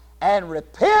and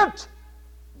repent,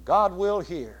 God will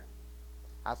hear.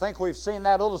 I think we've seen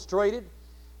that illustrated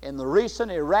in the recent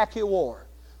Iraqi war.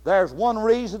 There's one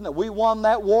reason that we won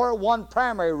that war, one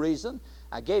primary reason.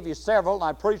 I gave you several and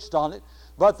I preached on it,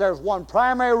 but there's one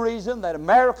primary reason that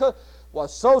America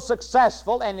was so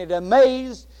successful, and it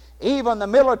amazed even the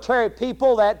military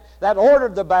people that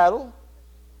ordered the battle.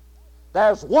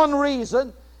 There's one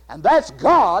reason, and that's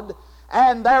God.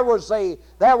 And there was a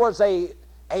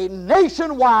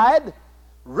nationwide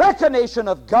recognition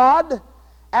of God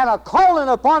and a calling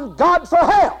upon God for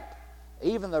help.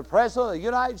 Even the President of the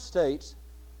United States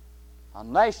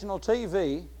on national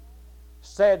TV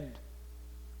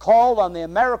called on the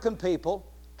American people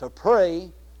to pray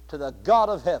to the God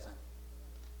of heaven.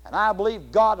 And I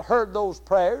believe God heard those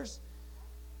prayers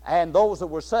and those that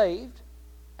were saved,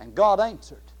 and God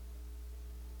answered.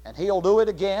 And He'll do it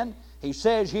again. He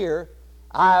says here,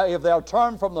 if they'll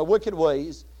turn from the wicked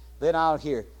ways, then I'll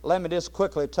hear. Let me just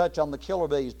quickly touch on the killer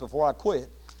bees before I quit.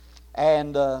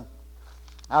 And I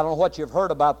don't know what you've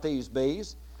heard about these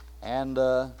bees. And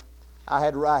I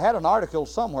had an article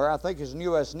somewhere, I think it's in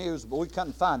U.S. News, but we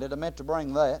couldn't find it. I meant to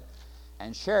bring that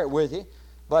and share it with you.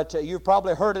 But you've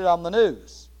probably heard it on the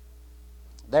news.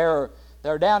 They're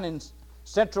down in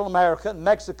Central America,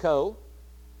 Mexico,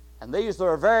 and these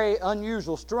are a very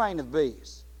unusual strain of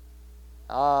bees.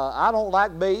 I don't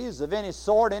like bees of any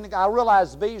sort. I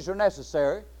realize bees are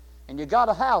necessary, and you got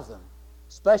to have them,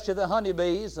 especially the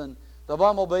honeybees and the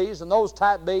bumblebees and those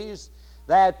type bees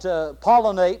that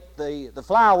pollinate the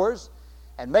flowers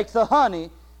and make the honey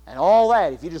and all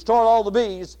that. If you destroy all the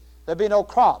bees, there'd be no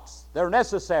crops. They're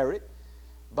necessary,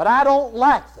 but I don't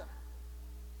like them.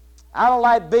 I don't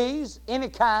like bees, any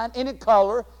kind, any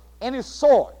color, any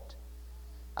sort.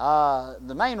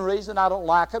 The main reason I don't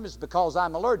like them is because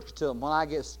I'm allergic to them. When I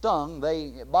get stung,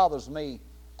 it bothers me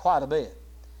quite a bit.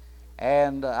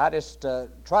 And I just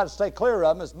try to stay clear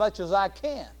of them as much as I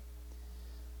can.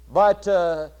 But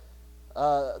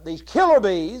these killer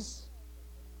bees,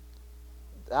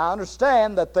 I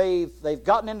understand that they've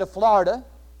gotten into Florida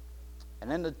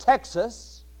and into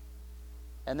Texas,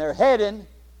 and they're heading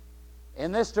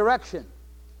in this direction.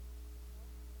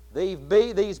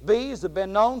 These bees have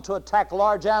been known to attack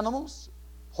large animals,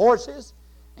 horses,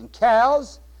 and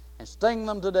cows, and sting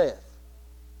them to death.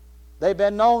 They've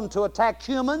been known to attack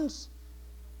humans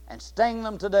and sting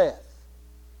them to death.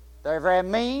 They're very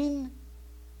mean,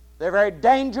 they're very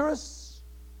dangerous,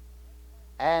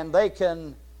 and they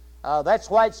can, that's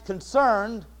why it's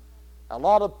concerned a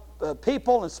lot of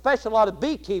people, and especially a lot of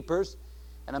beekeepers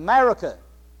in America,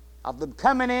 of them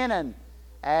coming in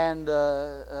and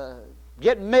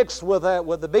getting mixed with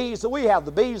the bees that we have.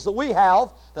 The bees that we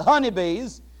have, the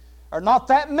honeybees, are not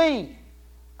that mean.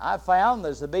 I found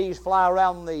as the bees fly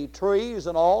around the trees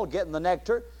and all, getting the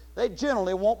nectar, they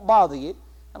generally won't bother you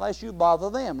unless you bother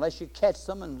them, unless you catch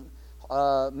them and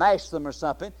mash them or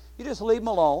something. You just leave them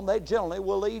alone. They generally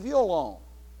will leave you alone.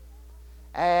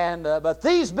 And but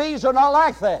these bees are not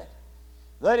like that.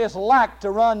 They just like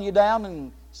to run you down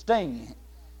and sting you.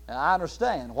 And I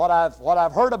understand what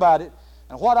I've heard about it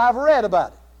and what I've read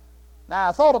about it. Now,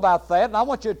 I thought about that, and I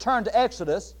want you to turn to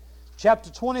Exodus chapter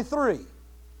 23.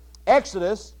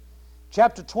 Exodus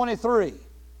chapter 23.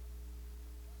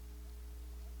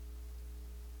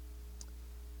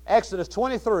 Exodus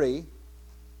 23,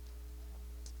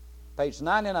 page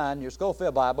 99, your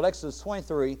Scofield Bible, Exodus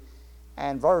 23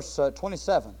 and verse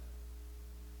 27.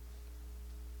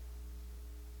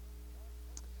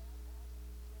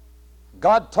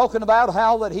 God talking about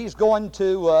how that He's going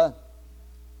to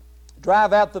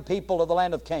drive out the people of the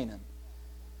land of Canaan.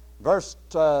 Verse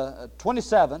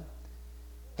 27,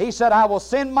 He said, I will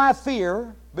send my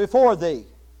fear before thee,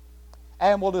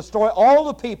 and will destroy all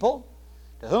the people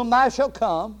to whom thou shalt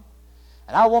come,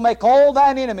 and I will make all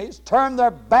thine enemies turn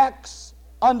their backs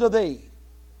unto thee.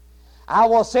 I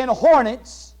will send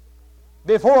hornets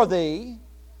before thee,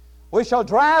 which shall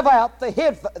drive out the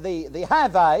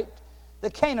Hivite, the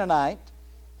Canaanite,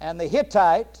 and the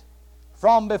Hittite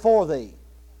from before thee.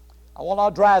 I will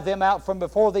not drive them out from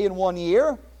before thee in 1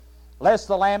 year, lest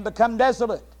the land become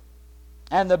desolate,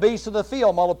 and the beasts of the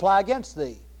field multiply against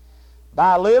thee.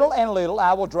 By little and little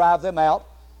I will drive them out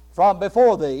from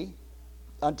before thee,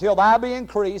 until thou be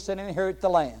increased and inherit the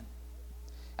land.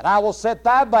 And I will set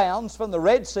thy bounds from the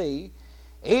Red Sea,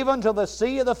 even to the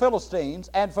sea of the Philistines,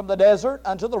 and from the desert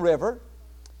unto the river.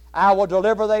 I will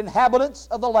deliver the inhabitants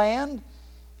of the land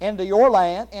into your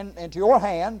land, into your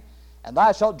hand, and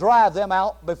thou shalt drive them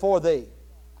out before thee.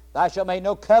 Thou shalt make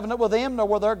no covenant with them, nor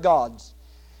with their gods.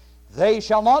 They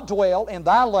shall not dwell in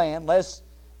thy land, lest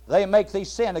they make thee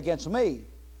sin against me.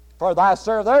 For if thou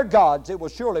serve their gods, it will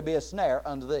surely be a snare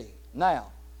unto thee.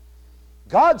 Now,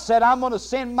 God said, I'm going to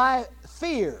send my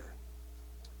fear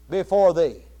before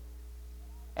thee.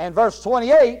 And verse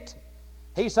 28,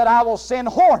 He said, I will send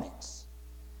hornets.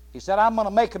 He said, I'm going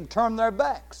to make them turn their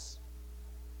backs.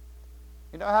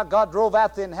 You know how God drove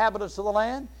out the inhabitants of the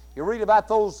land? You read about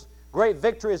those great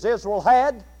victories Israel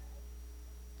had.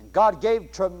 And God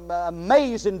gave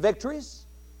amazing victories.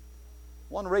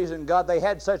 One reason they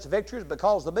had such victories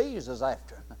because the bees is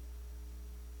after them.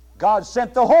 God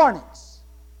sent the hornets.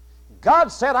 God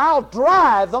said, I'll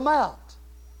drive them out.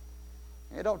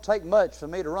 It don't take much for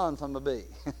me to run from a bee,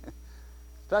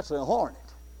 especially a hornet.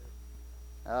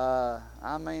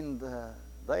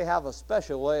 They have a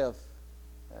special way of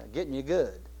getting you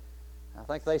good. I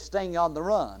think they sting you on the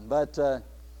run. But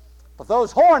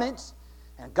those hornets,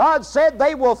 and God said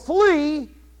they will flee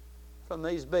from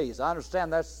these bees. I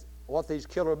understand that's what these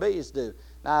killer bees do.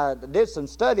 Now, I did some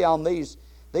study on these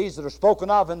that are spoken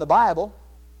of in the Bible.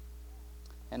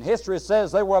 And history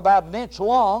says they were about an inch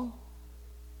long.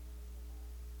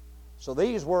 So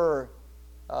these were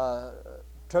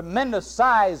tremendous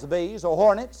size bees or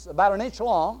hornets, about an inch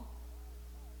long.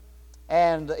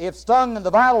 And if stung in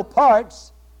the vital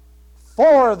parts,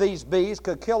 4 of these bees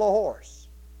could kill a horse.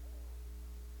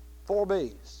 4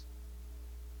 bees.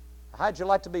 How'd you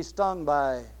like to be stung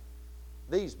by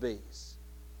these bees?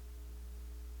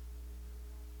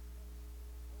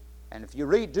 And if you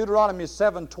read Deuteronomy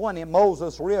 7:20,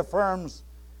 Moses reaffirms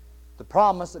the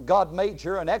promise that God made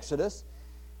here in Exodus.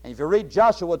 And if you read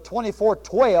Joshua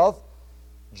 24:12,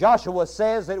 Joshua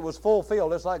says that it was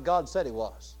fulfilled, just like God said it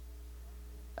was.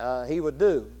 He would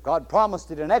do. God promised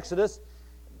it in Exodus,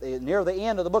 near the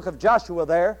end of the book of Joshua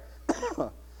there.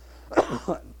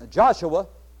 Joshua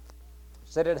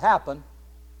said it happened,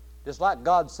 just like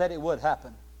God said it would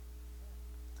happen.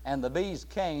 And the bees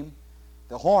came,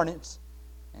 the hornets,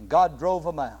 and God drove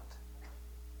them out.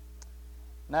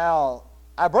 Now,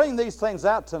 I bring these things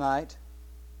out tonight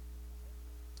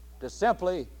to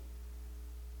simply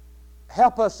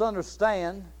help us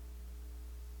understand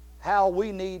how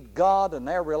we need God and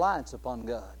their reliance upon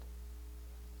God.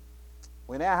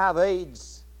 We now have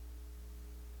AIDS,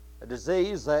 a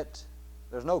disease that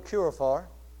there's no cure for.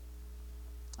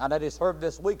 And I just heard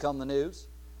this week on the news.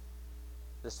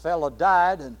 This fellow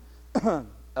died and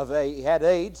he had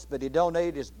AIDS, but he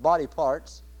donated his body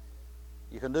parts.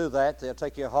 You can do that. They'll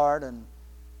take your heart and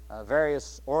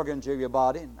various organs of your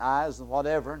body, and eyes and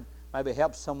whatever, and maybe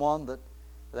help someone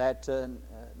that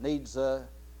needs a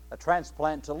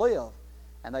transplant to live.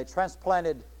 And they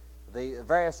transplanted the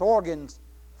various organs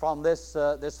from this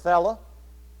fellow,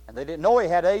 and they didn't know he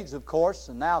had AIDS, of course.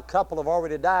 And now a couple have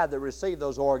already died that received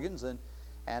those organs,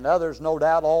 and others, no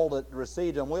doubt, all that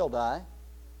received them will die.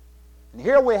 And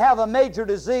here we have a major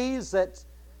disease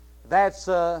that's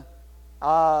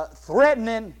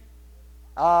threatening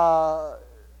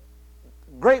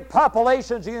great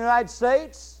populations in the United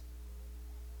States.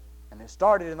 And it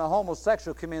started in the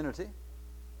homosexual community.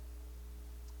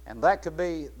 And that could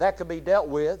be dealt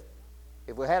with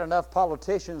if we had enough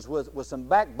politicians with some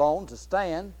backbone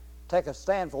to take a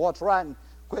stand for what's right, and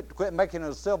quit making it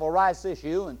a civil rights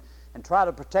issue and try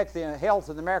to protect the health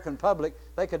of the American public.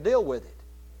 They could deal with it.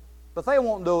 But they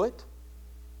won't do it.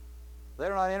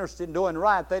 They're not interested in doing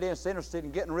right. They're just interested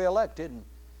in getting reelected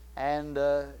and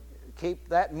keep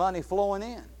that money flowing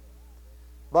in.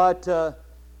 But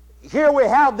here we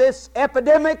have this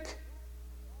epidemic,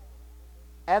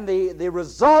 and the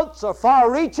results are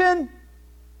far-reaching.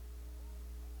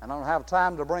 I don't have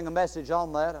time to bring a message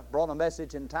on that. I've brought a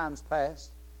message in times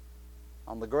past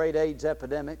on the great AIDS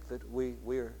epidemic that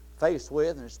we're faced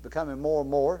with, and it's becoming more and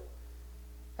more.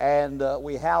 And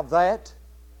we have that,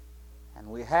 and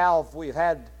we've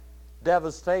had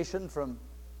devastation from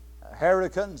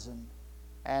hurricanes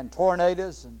and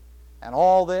tornadoes and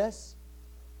all this.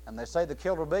 And they say the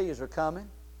killer bees are coming.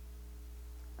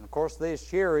 And of course,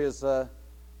 this year is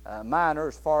minor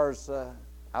as far as I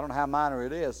don't know how minor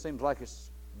it is. Seems like it's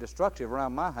destructive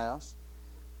around my house,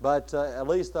 but at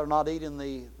least they're not eating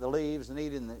the leaves and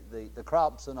eating the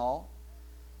crops and all.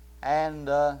 And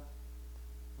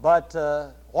but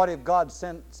what if God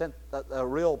sent a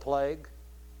real plague,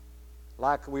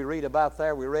 like we read about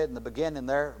there? We read in the beginning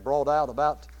there, brought out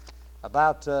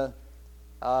about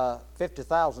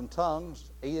 50,000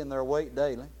 tongues eating their weight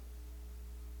daily,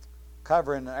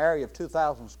 covering an area of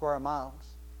 2,000 square miles.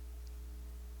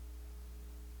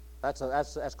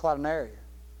 That's quite an area.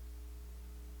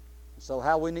 So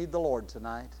how we need the Lord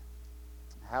tonight,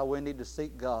 how we need to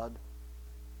seek God,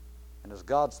 and as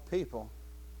God's people,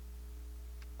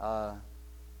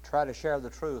 try to share the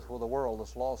truth with a world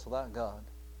that's lost without God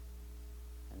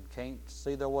and can't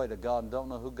see their way to God and don't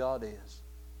know who God is,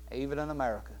 even in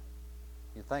America.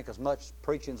 You think as much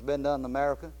preaching's been done in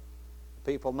America,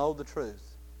 people know the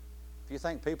truth. If you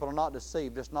think people are not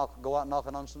deceived, just go out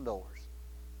knocking on some doors.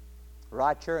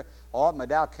 Right here, in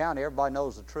McDowell County, everybody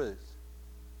knows the truth.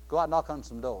 Go out and knock on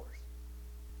some doors,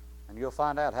 and you'll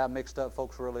find out how mixed up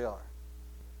folks really are.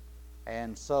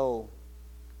 And so,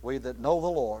 we that know the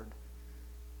Lord,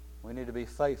 we need to be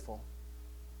faithful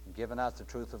in giving out the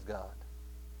truth of God.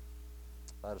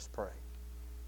 Let us pray.